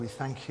We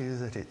thank you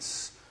that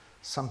it's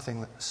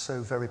something that's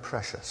so very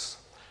precious.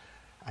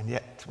 And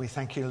yet we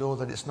thank you, Lord,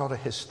 that it's not a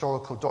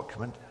historical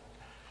document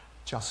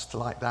just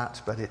like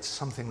that, but it's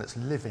something that's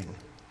living.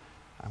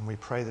 And we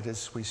pray that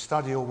as we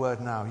study your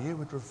word now, you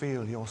would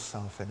reveal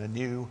yourself in a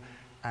new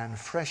and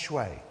fresh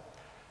way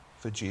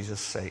for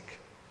Jesus' sake.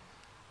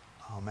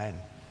 Amen.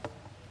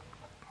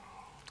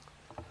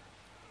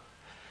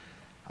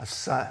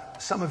 As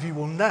some of you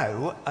will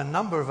know, a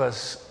number of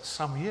us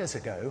some years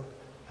ago,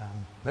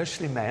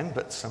 mostly men,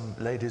 but some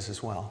ladies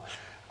as well,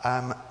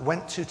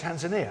 went to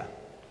Tanzania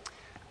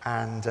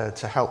and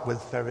to help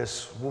with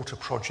various water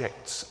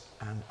projects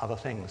and other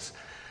things.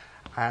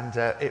 And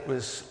it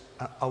was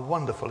a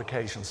wonderful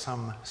occasion.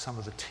 Some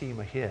of the team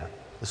are here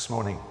this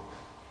morning.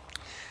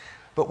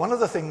 But one of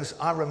the things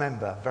I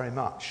remember very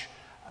much,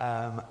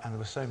 and there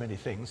were so many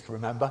things to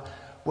remember,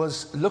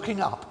 was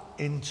looking up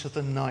into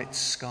the night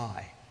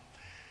sky,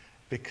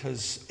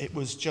 because it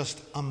was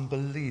just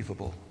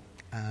unbelievable.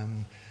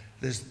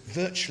 There's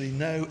virtually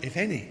no, if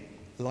any,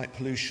 light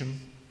pollution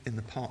in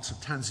the parts of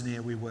Tanzania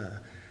we were.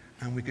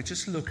 And we could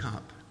just look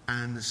up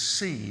and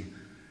see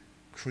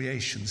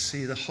creation,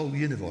 see the whole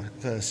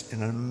universe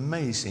in an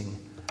amazing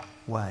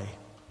way.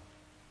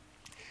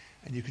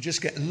 And you could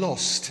just get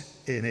lost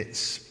in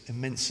its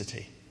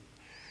immensity.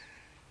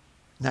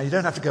 Now, you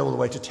don't have to go all the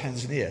way to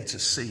Tanzania to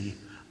see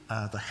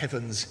the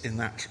heavens in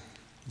that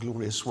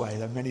glorious way.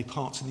 There are many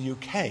parts in the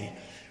UK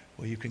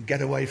where you can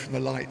get away from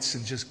the lights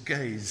and just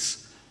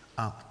gaze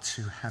up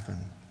to heaven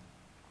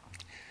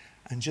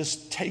and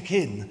just take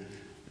in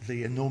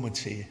the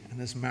enormity,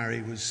 and as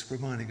Mary was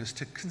reminding us,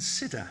 to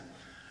consider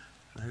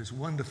those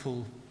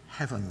wonderful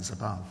heavens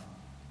above.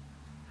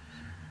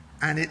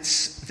 And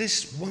it's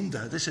this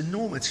wonder, this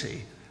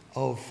enormity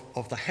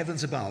of the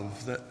heavens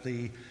above that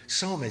the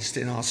psalmist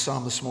in our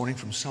psalm this morning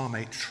from Psalm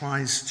 8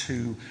 tries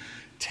to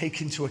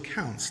take into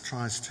account,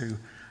 tries to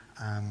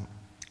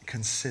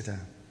consider.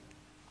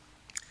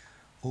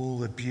 All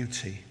the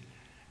beauty,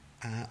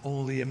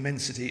 all the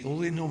immensity, all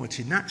the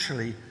enormity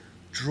naturally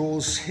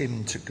draws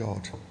him to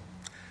God.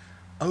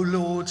 O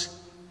Lord,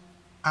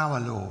 our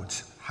Lord,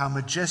 how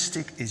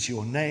majestic is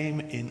your name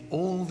in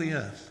all the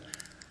earth.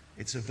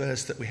 It's a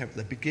verse that we have at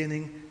the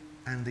beginning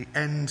and the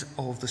end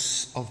of the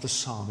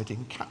psalm. It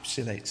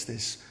encapsulates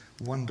this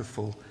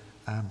wonderful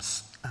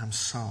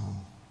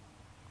psalm.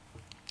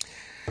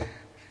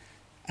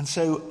 And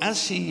so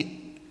as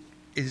he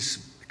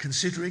is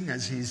considering,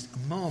 as he's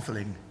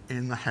marveling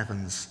in the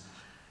heavens,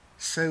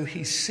 so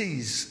he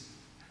sees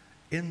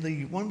in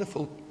the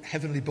wonderful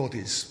heavenly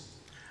bodies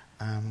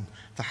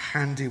the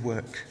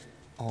handiwork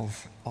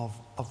of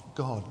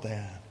God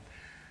there.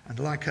 And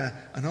like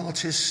an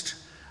artist,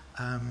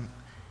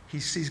 he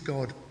sees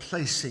God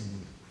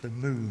placing the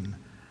moon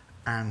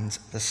and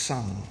the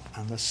sun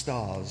and the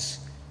stars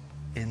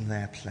in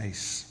their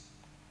place.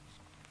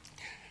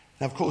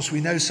 Now, of course, we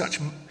know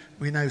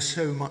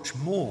so much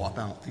more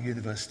about the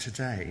universe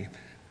today.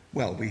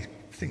 Well, we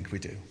think we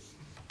do.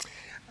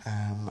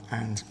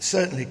 And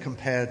certainly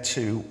compared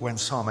to when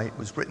Psalm 8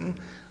 was written,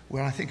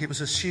 where I think it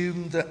was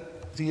assumed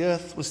that the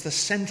earth was the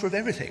centre of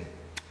everything.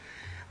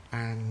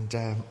 And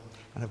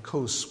of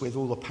course, with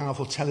all the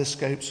powerful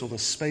telescopes, all the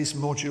space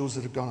modules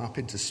that have gone up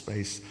into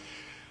space,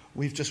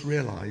 we've just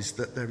realised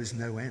that there is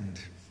no end.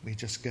 We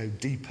just go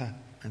deeper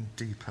and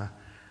deeper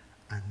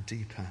and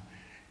deeper.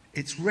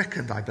 It's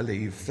reckoned, I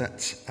believe,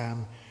 that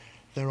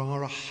there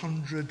are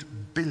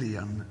 100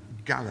 billion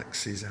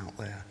galaxies out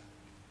there.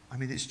 I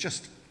mean, it's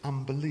just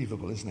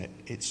unbelievable, isn't it?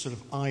 It's sort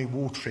of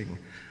eye-watering,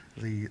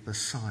 the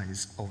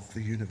size of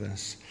the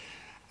universe.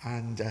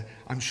 And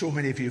I'm sure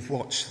many of you have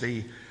watched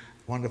the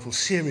wonderful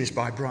series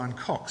by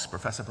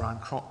Professor Brian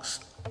Cox,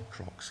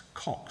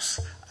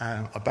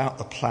 about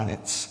the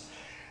planets.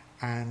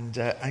 And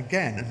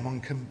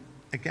one can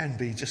again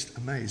be just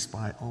amazed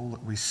by all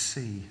that we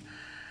see.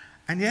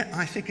 And yet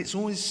I think it's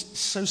always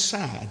so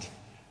sad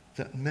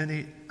that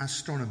many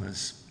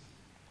astronomers,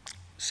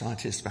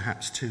 scientists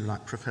perhaps too,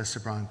 like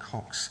Professor Brian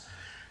Cox,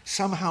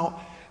 somehow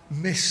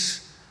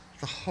miss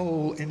the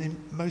whole and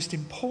most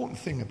important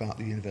thing about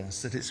the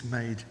universe, that it's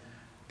made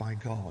by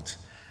God.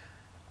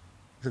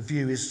 The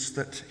view is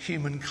that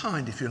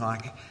humankind, if you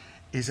like,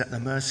 is at the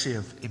mercy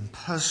of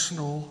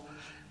impersonal,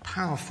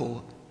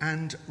 powerful,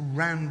 and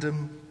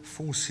random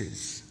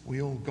forces.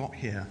 We all got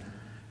here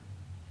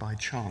by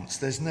chance.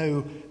 There's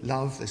no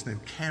love, there's no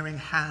caring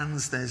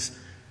hands, there's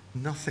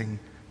nothing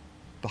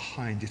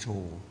behind it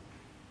all.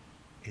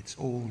 It's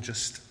all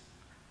just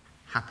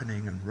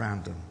happening and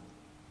random.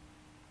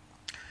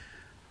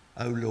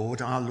 O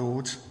Lord, our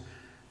Lord,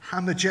 how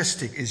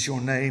majestic is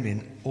your name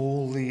in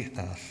all the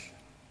earth.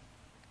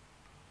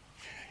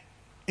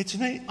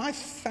 I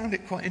found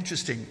it quite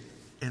interesting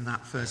in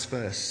that first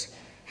verse.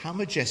 How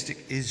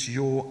majestic is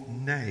your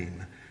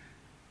name?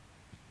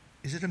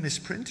 Is it a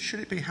misprint? Should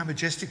it be how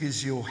majestic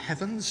is your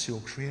heavens, your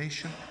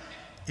creation,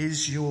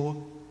 is your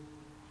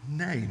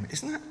name?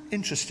 Isn't that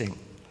interesting?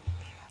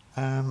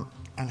 And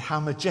how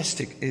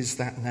majestic is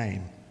that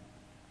name?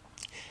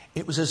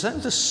 It was as though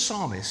the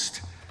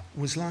psalmist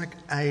was like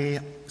a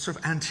sort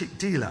of antique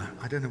dealer.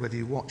 I don't know whether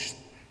you watch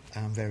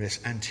various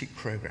antique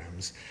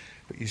programs,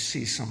 but you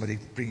see somebody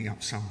bringing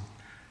up some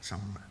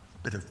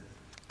bit of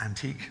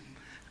antique,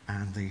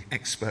 and the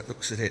expert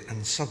looks at it,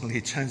 and suddenly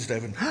he turns it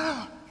over, and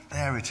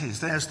there it is.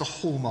 There's the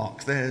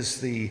hallmark.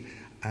 There's the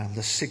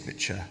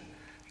signature.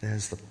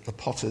 There's the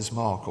potter's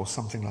mark, or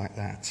something like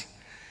that.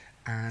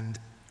 And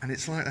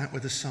it's like that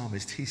with the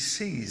psalmist. He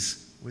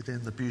sees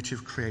within the beauty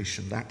of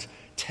creation that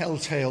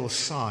telltale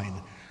sign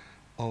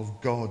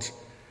of God,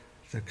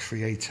 the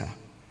Creator.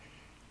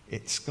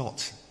 It's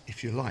got,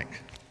 if you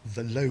like,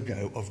 the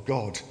logo of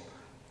God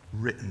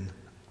written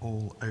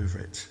all over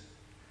it.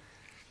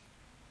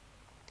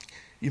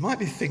 You might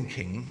be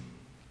thinking,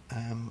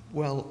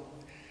 well,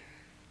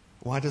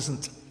 why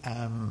doesn't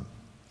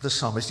the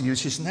psalmist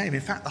use his name?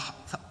 In fact,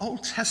 the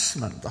Old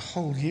Testament, the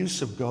whole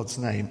use of God's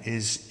name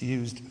is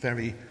used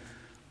very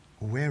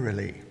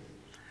warily.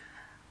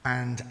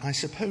 And I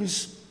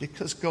suppose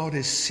because God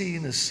is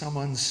seen as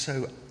someone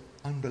so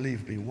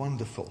unbelievably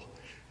wonderful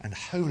and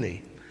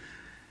holy,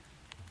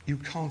 you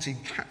can't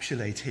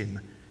encapsulate him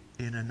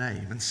in a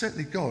name. And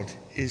certainly God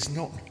is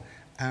not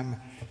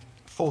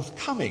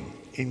forthcoming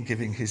in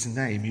giving his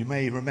name. You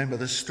may remember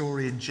the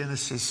story in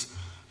Genesis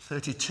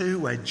 32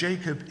 where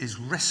Jacob is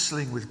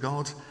wrestling with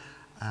God,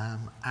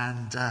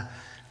 and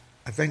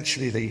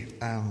eventually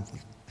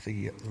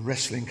the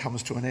wrestling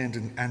comes to an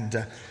end,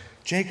 and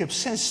Jacob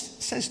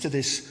says to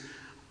this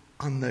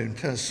unknown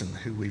person,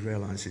 who we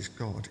realize is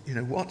God,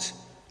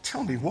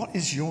 tell me, what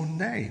is your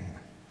name?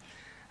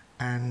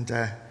 And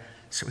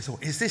so we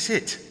thought, is this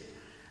it?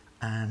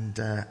 And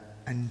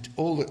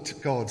all that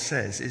God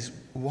says is,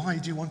 why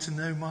do you want to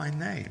know my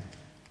name?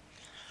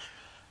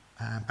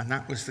 And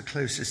that was the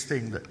closest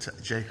thing that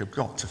Jacob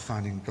got to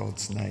finding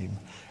God's name.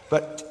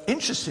 But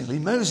interestingly,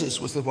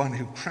 Moses was the one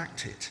who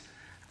cracked it.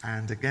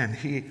 And again,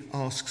 he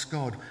asks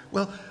God,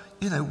 well,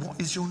 what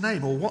is your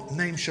name? Or what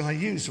name shall I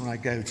use when I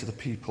go to the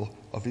people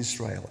of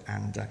Israel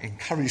and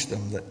encourage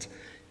them that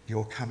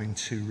you're coming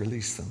to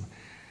release them?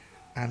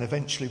 And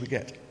eventually we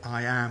get,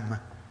 I am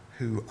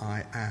who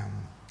I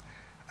am.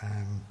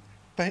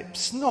 But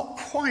it's not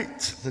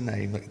quite the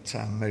name that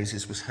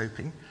Moses was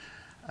hoping.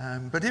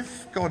 But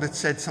if God had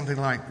said something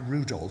like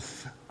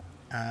Rudolph,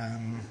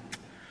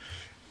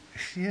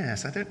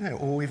 yes, I don't know,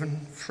 or even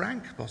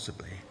Frank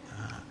possibly,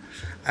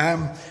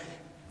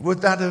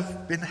 would that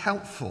have been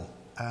helpful?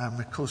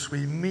 Of course,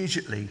 we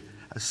immediately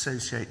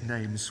associate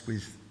names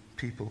with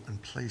people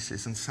and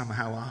places, and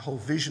somehow our whole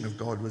vision of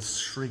God would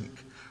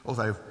shrink,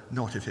 although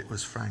not if it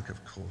was Frank,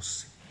 of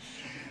course.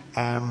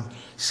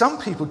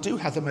 Some people do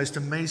have the most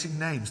amazing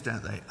names,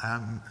 don't they?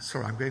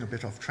 Sorry, I'm going a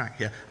bit off track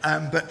here.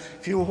 But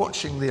if you were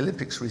watching the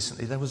Olympics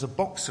recently, there was a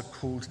boxer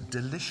called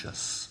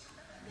Delicious.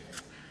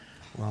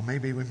 Well,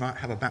 maybe we might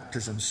have a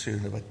baptism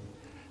soon of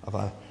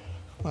a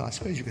well, I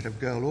suppose you could have a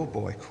girl or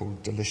boy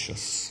called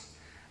Delicious.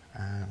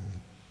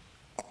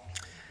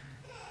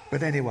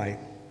 But anyway,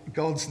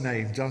 God's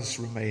name does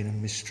remain a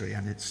mystery,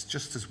 and it's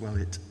just as well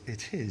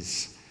it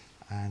is.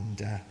 And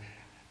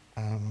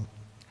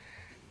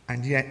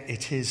yet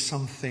it is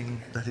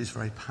something that is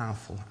very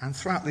powerful. And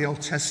throughout the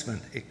Old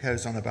Testament, it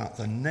goes on about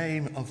the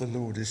name of the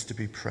Lord is to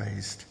be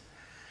praised.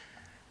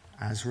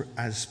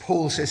 As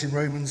Paul says in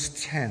Romans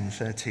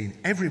 10:13,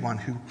 everyone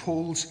who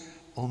calls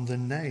on the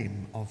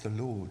name of the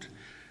Lord.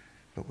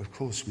 But of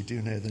course, we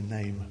do know the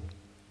name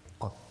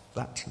of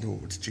that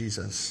Lord,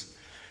 Jesus.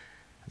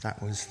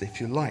 That was,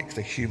 if you like,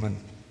 the human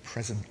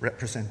present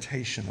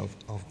representation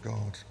of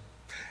God.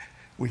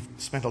 We've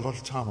spent a lot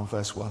of time on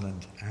verse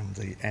 1 and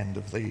the end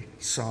of the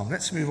psalm.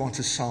 Let's move on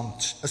to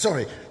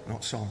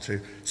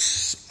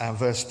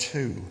verse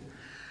 2.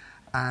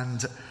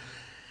 And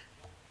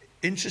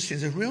interesting,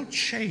 there's a real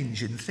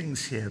change in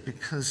things here,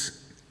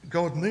 because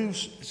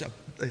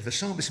the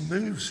psalmist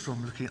moves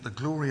from looking at the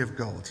glory of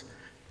God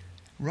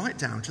right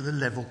down to the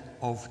level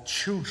of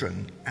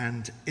children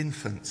and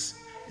infants.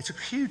 It's a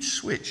huge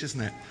switch, isn't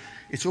it?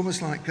 It's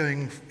almost like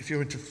going, if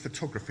you're into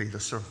photography, the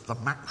sort of the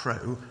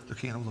macro,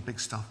 looking at all the big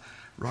stuff,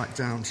 right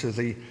down to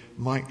the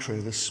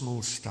micro, the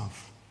small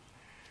stuff.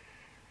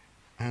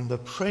 And the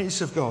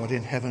praise of God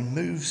in heaven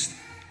moves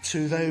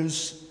to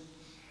those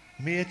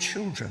mere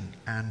children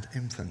and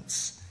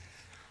infants.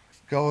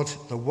 God,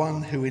 the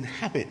one who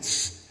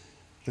inhabits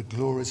the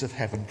glories of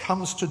heaven,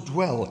 comes to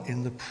dwell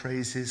in the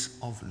praises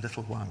of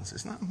little ones.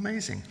 Isn't that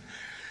amazing?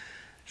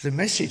 The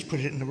Message put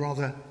it in a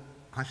rather,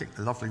 I think,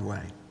 lovely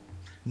way.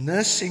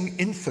 Nursing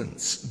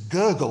infants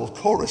gurgle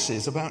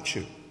choruses about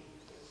you.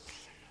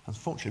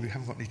 Unfortunately, we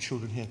haven't got any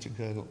children here to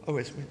gurgle. Oh,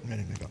 yes,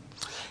 maybe not.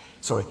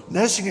 Sorry.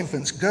 Nursing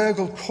infants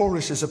gurgle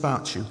choruses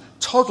about you.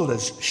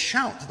 Toddlers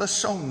shout the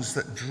songs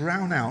that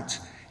drown out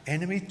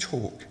enemy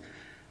talk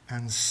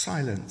and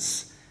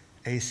silence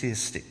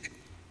atheistic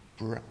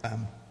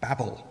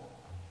babble.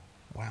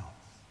 Wow.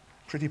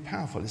 Pretty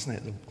powerful, isn't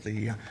it?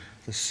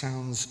 The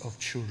sounds of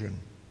children.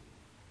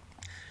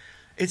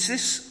 It's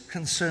this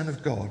concern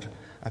of God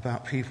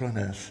about people on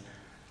earth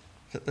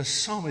that the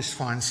psalmist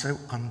finds so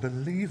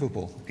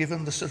unbelievable,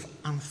 given the sort of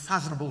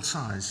unfathomable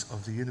size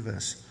of the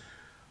universe.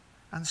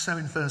 And so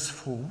in verse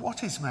 4,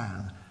 what is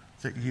man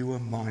that you are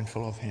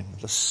mindful of him?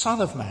 The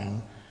Son of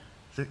Man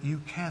that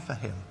you care for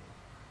him.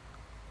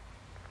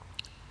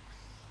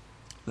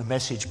 The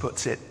Message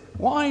puts it,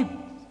 why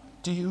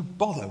do you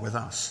bother with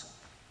us?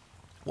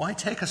 Why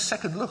take a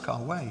second look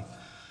our way?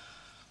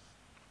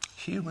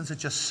 Humans are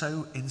just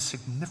so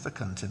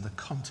insignificant in the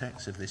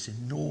context of this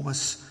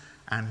enormous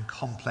and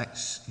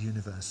complex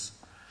universe.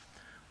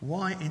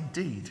 Why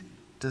indeed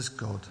does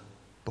God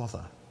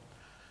bother?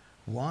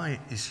 Why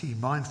is he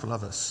mindful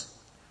of us?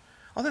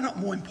 Are there not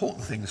more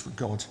important things for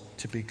God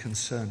to be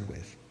concerned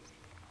with?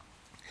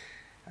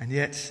 And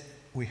yet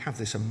we have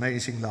this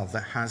amazing love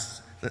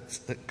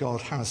that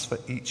God has for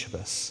each of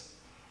us.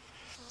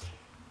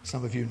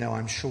 Some of you know,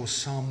 I'm sure,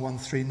 Psalm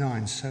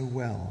 139 so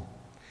well.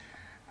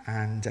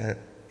 And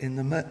in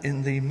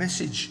the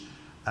Message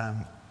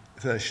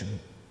version,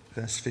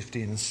 verse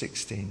 15 and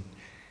 16,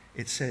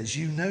 it says,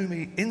 you know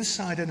me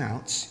inside and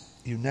out.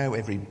 You know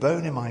every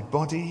bone in my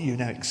body. You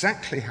know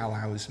exactly how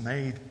I was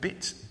made,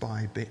 bit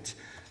by bit,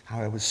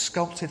 how I was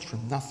sculpted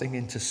from nothing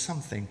into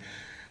something.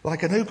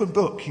 Like an open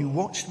book, you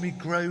watched me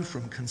grow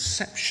from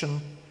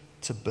conception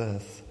to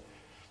birth.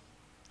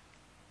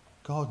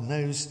 God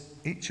knows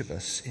each of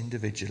us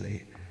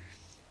individually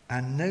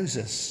and knows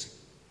us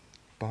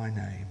by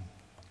name.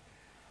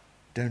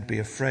 Don't be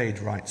afraid,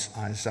 writes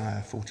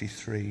Isaiah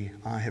 43.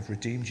 I have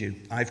redeemed you.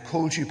 I've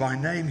called you by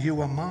name.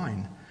 You are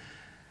mine.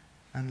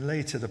 And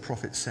later the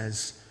prophet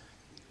says,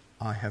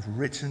 I have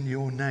written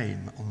your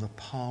name on the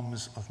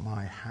palms of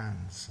my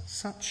hands.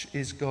 Such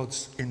is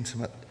God's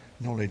intimate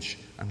knowledge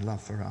and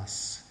love for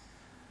us.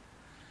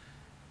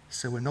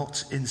 So we're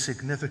not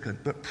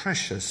insignificant, but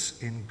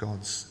precious in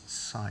God's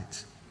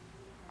sight.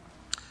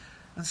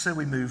 And so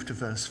we move to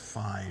verse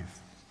 5.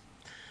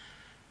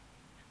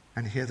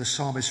 And here the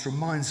psalmist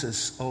reminds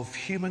us of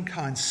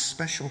humankind's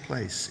special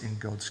place in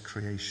God's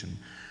creation.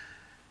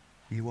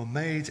 You were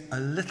made a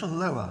little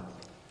lower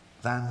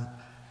than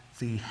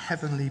the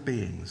heavenly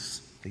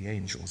beings, the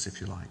angels,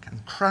 if you like,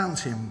 and crowned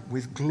him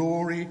with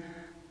glory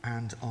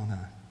and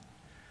honour.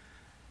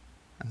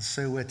 And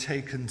so we're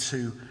taken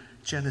to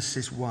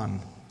Genesis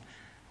 1,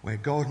 where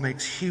God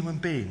makes human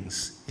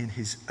beings in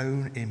his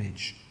own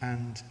image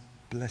and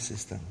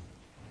blesses them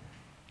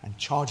and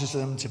charges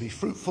them to be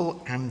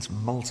fruitful and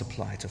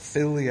multiply, to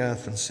fill the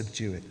earth and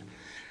subdue it.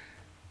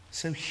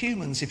 So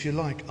humans, if you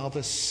like, are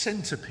the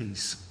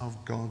centrepiece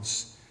of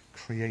God's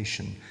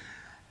creation.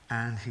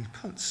 And he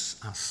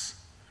puts us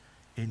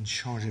in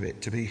charge of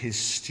it, to be his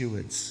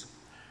stewards.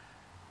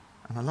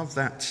 And I love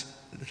that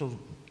little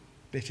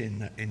bit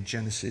in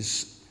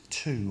Genesis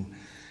 2,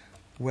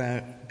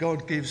 where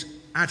God gives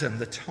Adam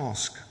the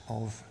task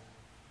of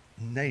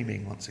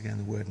naming, once again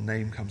the word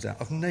name comes out,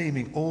 of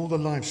naming all the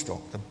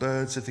livestock, the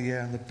birds of the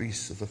air and the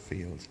beasts of the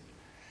field.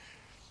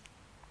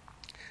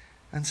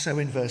 And so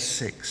in verse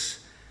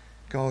 6,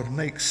 God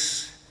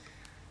makes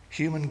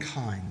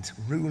humankind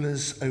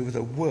rulers over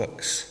the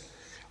works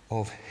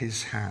of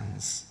his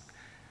hands.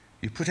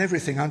 You put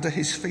everything under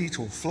his feet,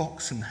 all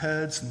flocks and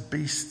herds and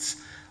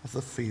beasts of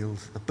the field,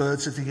 the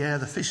birds of the air,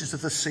 the fishes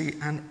of the sea,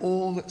 and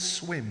all that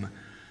swim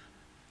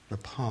the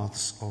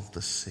paths of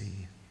the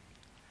sea.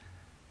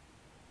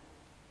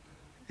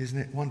 Isn't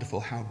it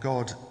wonderful how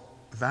God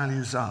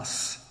values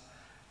us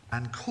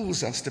and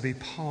calls us to be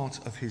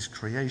part of his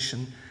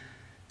creation,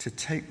 to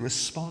take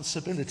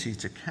responsibility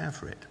to care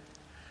for it?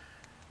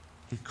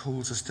 He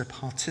calls us to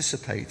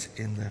participate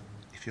in the,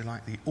 if you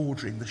like, the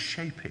ordering, the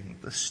shaping,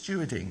 the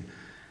stewarding,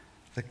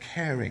 the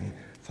caring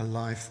for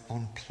life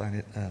on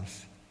planet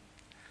Earth.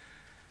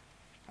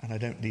 And I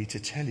don't need to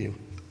tell you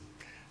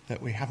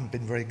that we haven't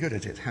been very good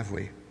at it, have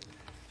we?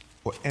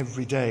 Or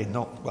every day,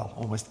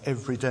 almost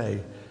every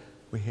day,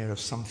 we hear of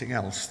something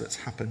else that's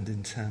happened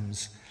in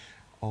terms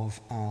of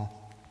our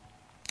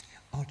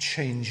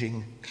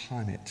changing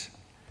climate.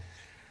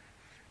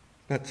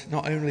 But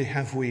not only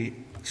have we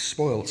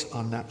spoilt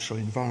our natural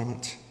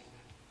environment,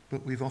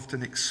 but we've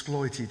often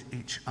exploited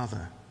each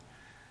other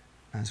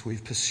as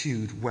we've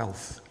pursued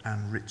wealth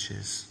and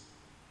riches.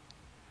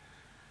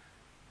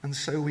 And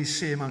so we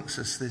see amongst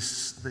us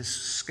this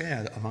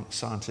scare amongst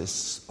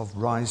scientists of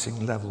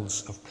rising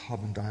levels of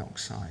carbon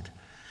dioxide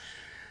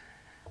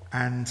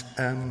and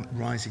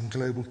rising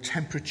global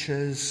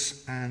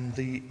temperatures and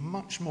the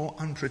much more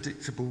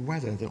unpredictable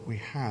weather that we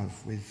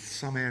have, with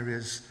some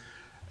areas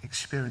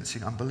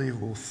experiencing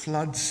unbelievable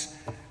floods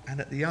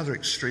and at the other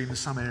extreme,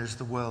 some areas of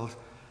the world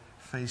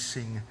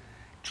facing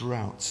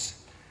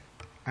droughts.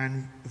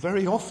 And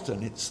very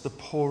often it's the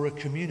poorer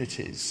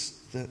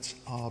communities that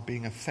are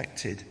being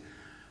affected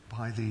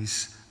by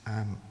these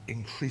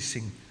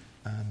increasing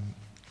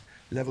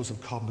levels of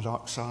carbon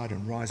dioxide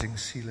and rising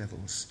sea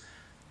levels,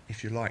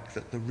 if you like,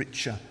 that the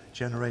richer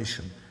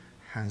generation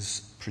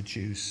has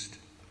produced.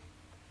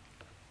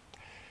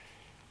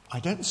 I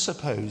don't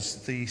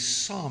suppose the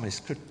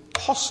psalmist could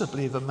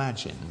possibly have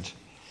imagined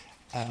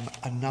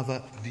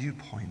another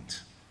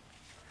viewpoint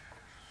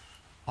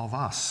of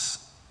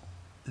us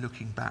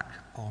looking back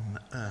on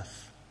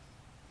earth.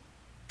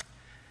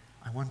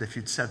 I wonder if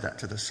you'd said that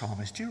to the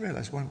psalmist. Do you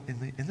realise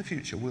in the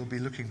future we'll be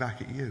looking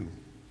back at you?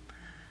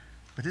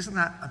 But isn't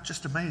that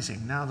just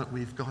amazing? Now that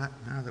we've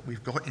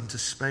got into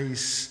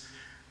space,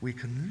 we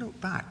can look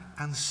back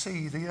and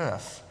see the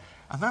earth.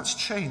 And that's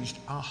changed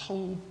our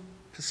whole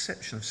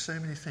perception of so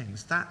many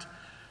things.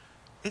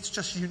 It's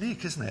just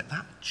unique, isn't it?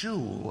 That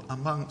jewel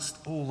amongst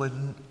all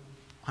the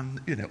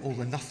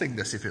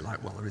nothingness, if you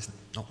like. Well, there is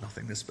not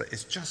nothingness, but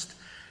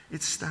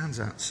it stands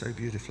out so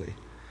beautifully.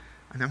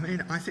 And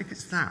I think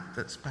it's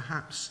that's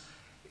perhaps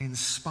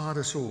inspired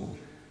us all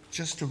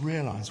just to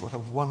realise what a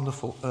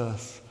wonderful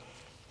earth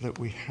that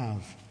we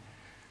have,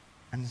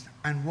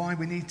 and why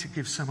we need to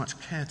give so much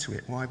care to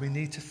it, why we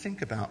need to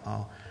think about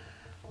our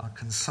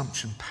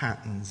consumption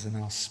patterns and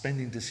our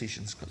spending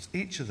decisions, because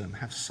each of them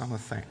have some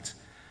effect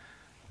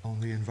on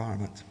the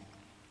environment.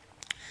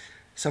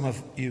 Some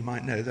of you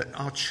might know that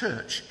our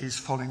church is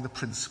following the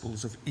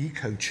principles of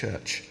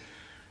eco-church.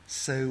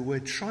 So we're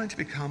trying to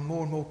become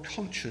more and more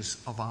conscious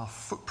of our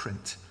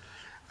footprint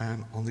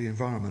on the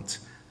environment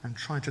and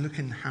trying to look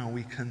in how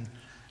we can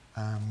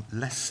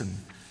lessen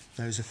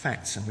those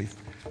effects. And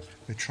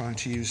we're trying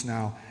to use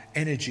now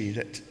energy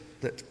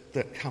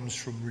that comes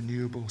from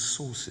renewable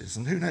sources.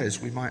 And who knows,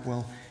 we might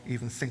well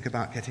even think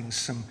about getting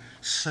some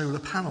solar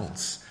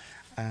panels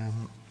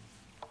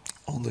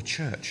on the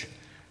church.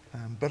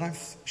 But I'm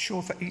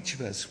sure for each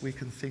of us we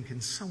can think in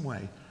some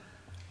way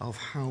of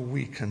how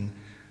we can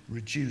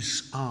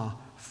reduce our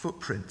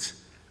footprint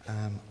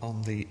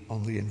on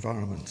the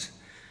environment.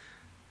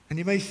 And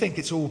you may think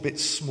it's all a bit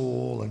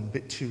small and a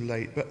bit too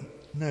late, but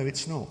no,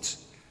 it's not.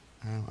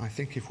 I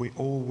think if we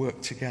all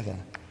work together,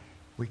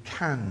 we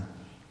can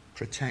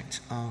protect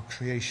our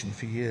creation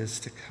for years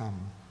to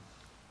come.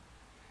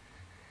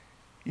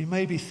 You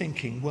may be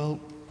thinking, well,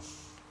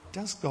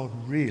 does God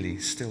really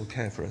still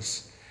care for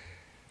us?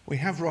 We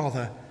have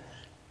rather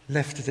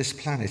left this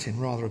planet in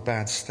rather a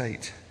bad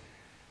state.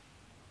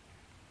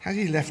 Has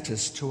he left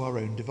us to our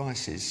own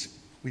devices?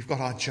 We've got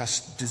our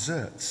just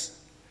desserts.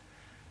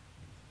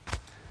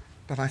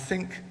 But I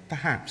think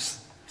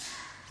perhaps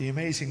the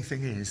amazing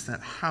thing is that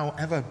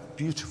however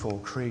beautiful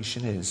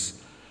creation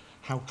is,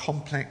 how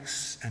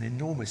complex and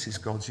enormous is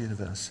God's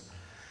universe,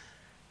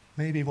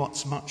 maybe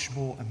what's much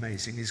more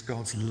amazing is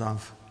God's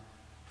love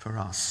for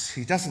us.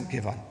 He doesn't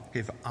give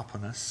up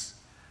on us,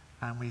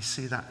 and we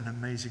see that an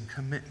amazing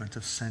commitment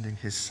of sending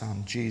his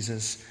son,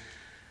 Jesus,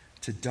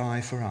 to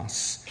die for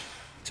us,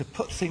 to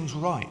put things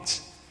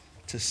right,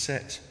 to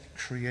set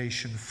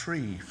creation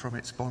free from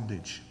its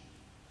bondage.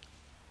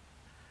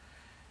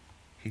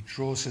 He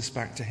draws us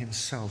back to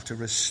himself to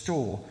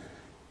restore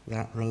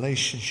that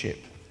relationship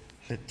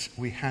that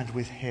we had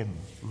with him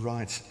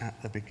right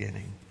at the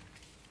beginning.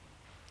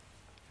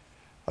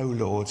 O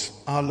Lord,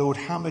 our Lord,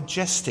 how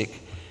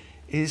majestic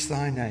is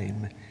thy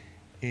name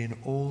in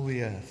all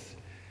the earth.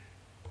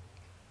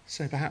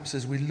 So perhaps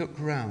as we look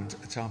round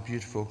at our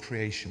beautiful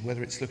creation,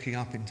 whether it's looking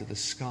up into the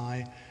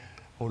sky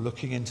or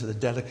looking into the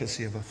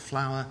delicacy of a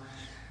flower,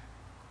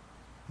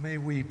 may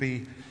we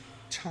be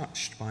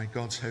touched by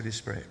God's Holy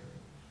Spirit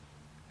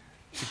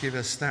to give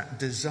us that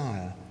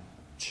desire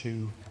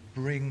to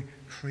bring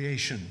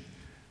creation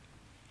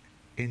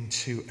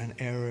into an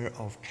era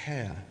of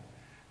care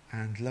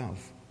and love,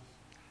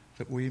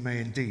 that we may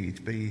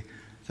indeed be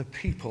the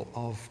people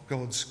of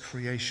God's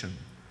creation,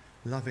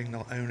 loving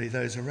not only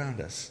those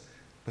around us,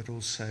 but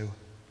also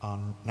our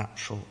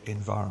natural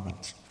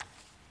environment.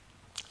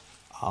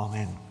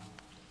 Amen.